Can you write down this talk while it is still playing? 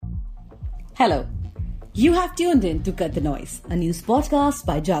Hello. You have tuned in to Cut the Noise, a news podcast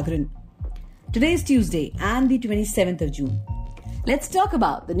by Jagran. Today is Tuesday and the 27th of June. Let's talk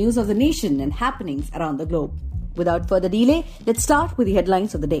about the news of the nation and happenings around the globe. Without further delay, let's start with the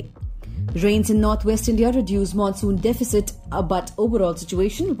headlines of the day. Rains in northwest India reduce monsoon deficit, but overall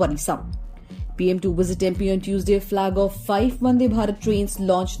situation worrisome. PM to visit MP on Tuesday, flag of 5 Vande Bharat trains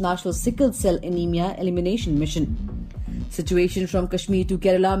launch National Sickle Cell Anaemia Elimination Mission. Situation from Kashmir to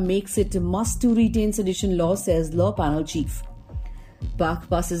Kerala makes it a must to retain sedition law, says law panel chief. Pak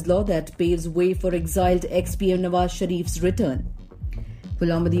passes law that paves way for exiled ex-PM Nawaz Sharif's return.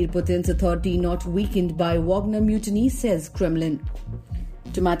 Vladimir Putin's authority not weakened by Wagner mutiny, says Kremlin.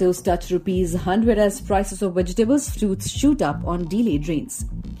 Tomatoes touch rupees 100 as prices of vegetables, fruits shoot up on delayed rains.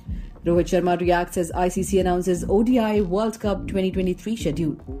 Rohit Sharma reacts as ICC announces ODI World Cup 2023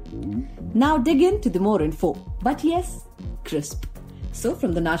 schedule. Now dig into the more info. But yes, crisp. So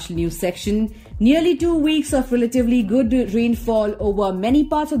from the national news section, nearly 2 weeks of relatively good rainfall over many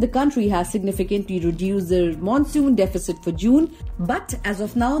parts of the country has significantly reduced the monsoon deficit for June. But as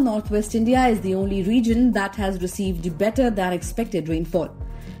of now, Northwest India is the only region that has received better than expected rainfall.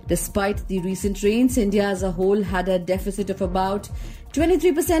 Despite the recent rains, India as a whole had a deficit of about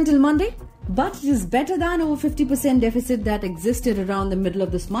 23% till Monday, but it is better than over 50% deficit that existed around the middle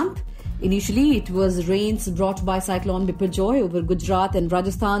of this month. Initially, it was rains brought by Cyclone Biparjoy over Gujarat and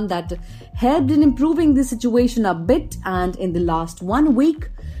Rajasthan that helped in improving the situation a bit, and in the last 1 week,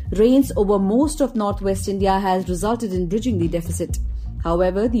 rains over most of northwest India has resulted in bridging the deficit.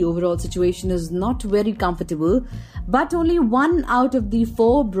 However, the overall situation is not very comfortable, but only 1 out of the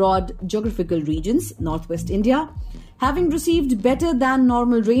 4 broad geographical regions, northwest India, having received better than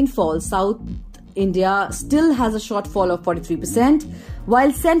normal rainfall. South India still has a shortfall of 43%,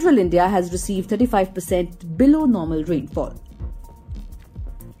 while Central India has received 35% below normal rainfall.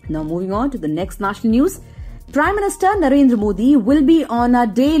 Now moving on to the next national news. Prime Minister Narendra Modi will be on a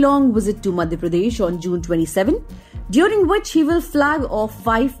day-long visit to Madhya Pradesh on June 27, during which he will flag off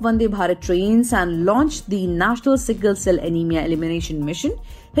 5 Vande Bharat trains and launch the National Sickle Cell Anaemia Elimination Mission,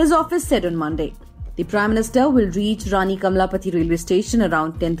 his office said on Monday. The Prime Minister will reach Rani Kamlapati railway station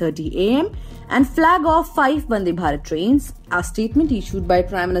around 10:30 am and flag off 5 Vande Bharat trains, a statement issued by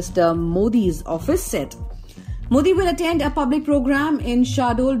Prime Minister Modi's office said. Modi will attend a public program in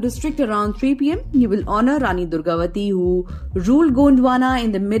Shahdol district around 3 pm. He will honour Rani Durgavati, who ruled Gondwana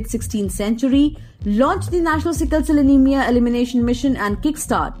in the mid-16th century, launch the National Sickle Cell Anaemia Elimination Mission and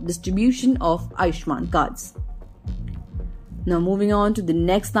kickstart distribution of Ayushman cards. Now moving on to the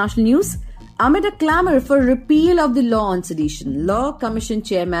next national news. Amid a clamour for repeal of the law on sedition, Law Commission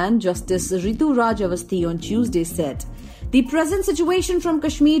Chairman Justice Ritu Raj Awasthi on Tuesday said, the present situation from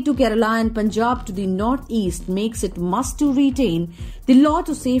Kashmir to Kerala and Punjab to the northeast makes it must to retain the law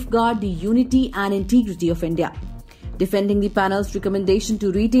to safeguard the unity and integrity of India. Defending the panel's recommendation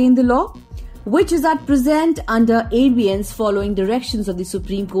to retain the law, which is at present under abeyance following directions of the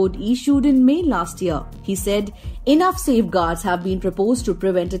Supreme Court issued in May last year, he said enough safeguards have been proposed to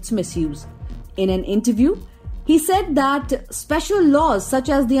prevent its misuse. In an interview, he said that special laws such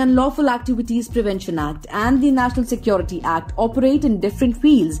as the Unlawful Activities Prevention Act and the National Security Act operate in different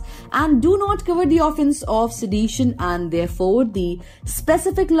fields and do not cover the offence of sedition, and therefore the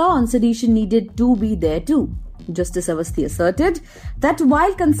specific law on sedition needed to be there too. Justice Awasthi asserted that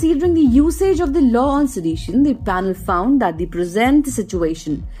while considering the usage of the law on sedition, the panel found that the present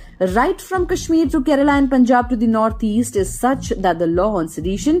situation, right from Kashmir to Kerala and Punjab to the northeast, is such that the law on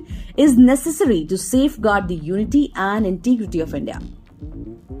sedition is necessary to safeguard the unity and integrity of India.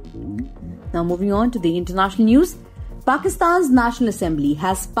 Now moving on to the international news. Pakistan's National Assembly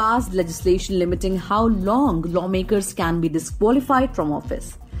has passed legislation limiting how long lawmakers can be disqualified from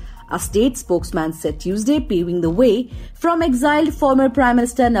office. A state spokesman said Tuesday, paving the way from exiled former Prime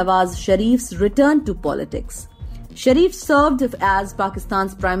Minister Nawaz Sharif's return to politics. Sharif served as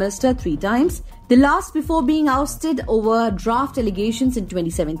Pakistan's Prime Minister 3 times, the last before being ousted over draft allegations in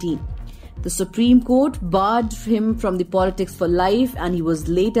 2017. The Supreme Court barred him from the politics for life, and he was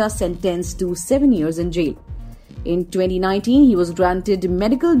later sentenced to 7 years in jail. In 2019, he was granted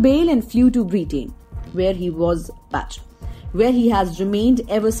medical bail and flew to Britain, where he has remained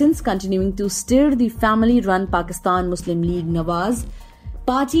ever since, continuing to steer the family-run Pakistan Muslim League Nawaz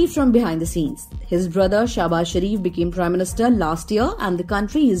party from behind the scenes. His brother Shahbaz Sharif became Prime Minister last year, and the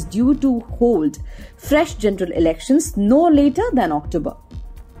country is due to hold fresh general elections no later than October.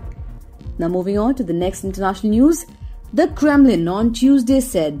 Now moving on to the next international news. The Kremlin on Tuesday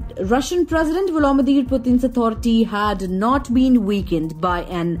said Russian President Vladimir Putin's authority had not been weakened by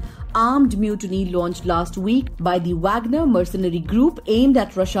an armed mutiny launched last week by the Wagner mercenary group aimed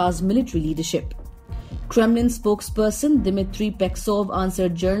at Russia's military leadership. Kremlin spokesperson Dmitry Peskov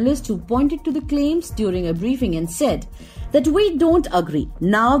answered journalists who pointed to the claims during a briefing and said that we don't agree.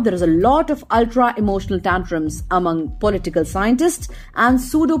 Now there is a lot of ultra-emotional tantrums among political scientists and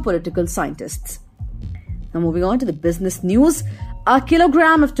pseudo-political scientists. Now moving on to the business news. A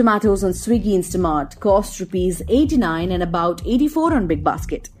kilogram of tomatoes on Swiggy Instamart costs rupees 89 and about 84 on Big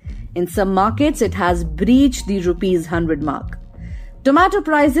Basket. In some markets, it has breached the rupees 100 mark. Tomato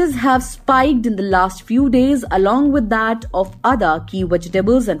prices have spiked in the last few days along with that of other key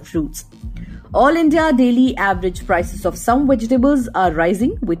vegetables and fruits. All India daily average prices of some vegetables are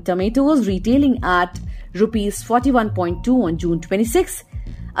rising, with tomatoes retailing at rupees 41.2 on June 26,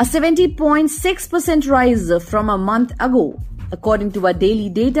 a 70.6% rise from a month ago, according to a daily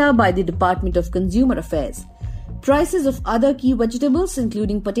data by the Department of Consumer Affairs. Prices of other key vegetables,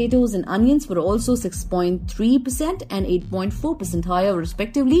 including potatoes and onions, were also 6.3% and 8.4% higher,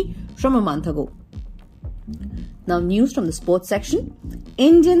 respectively, from a month ago. Now, news from the sports section.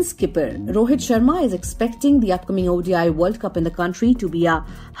 Indian skipper Rohit Sharma is expecting the upcoming ODI World Cup in the country to be a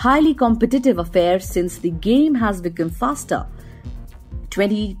highly competitive affair since the game has become faster.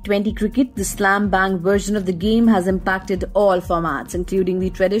 2020 cricket, the slam bang version of the game, has impacted all formats, including the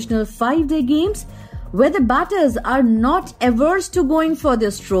traditional 5-day games, where the batters are not averse to going for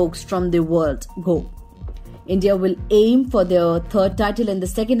their strokes from the world go. India will aim for their third title and the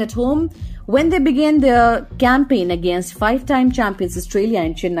second at home when they begin their campaign against 5-time champions Australia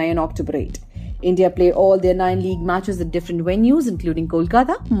in Chennai on October 8. India play all their 9 league matches at different venues, including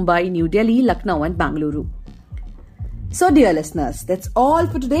Kolkata, Mumbai, New Delhi, Lucknow and Bangalore. So dear listeners, that's all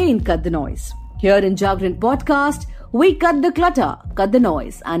for today in Cut the Noise. Here in Jagran Podcast, we cut the clutter, cut the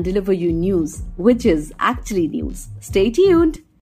noise and deliver you news, which is actually news. Stay tuned.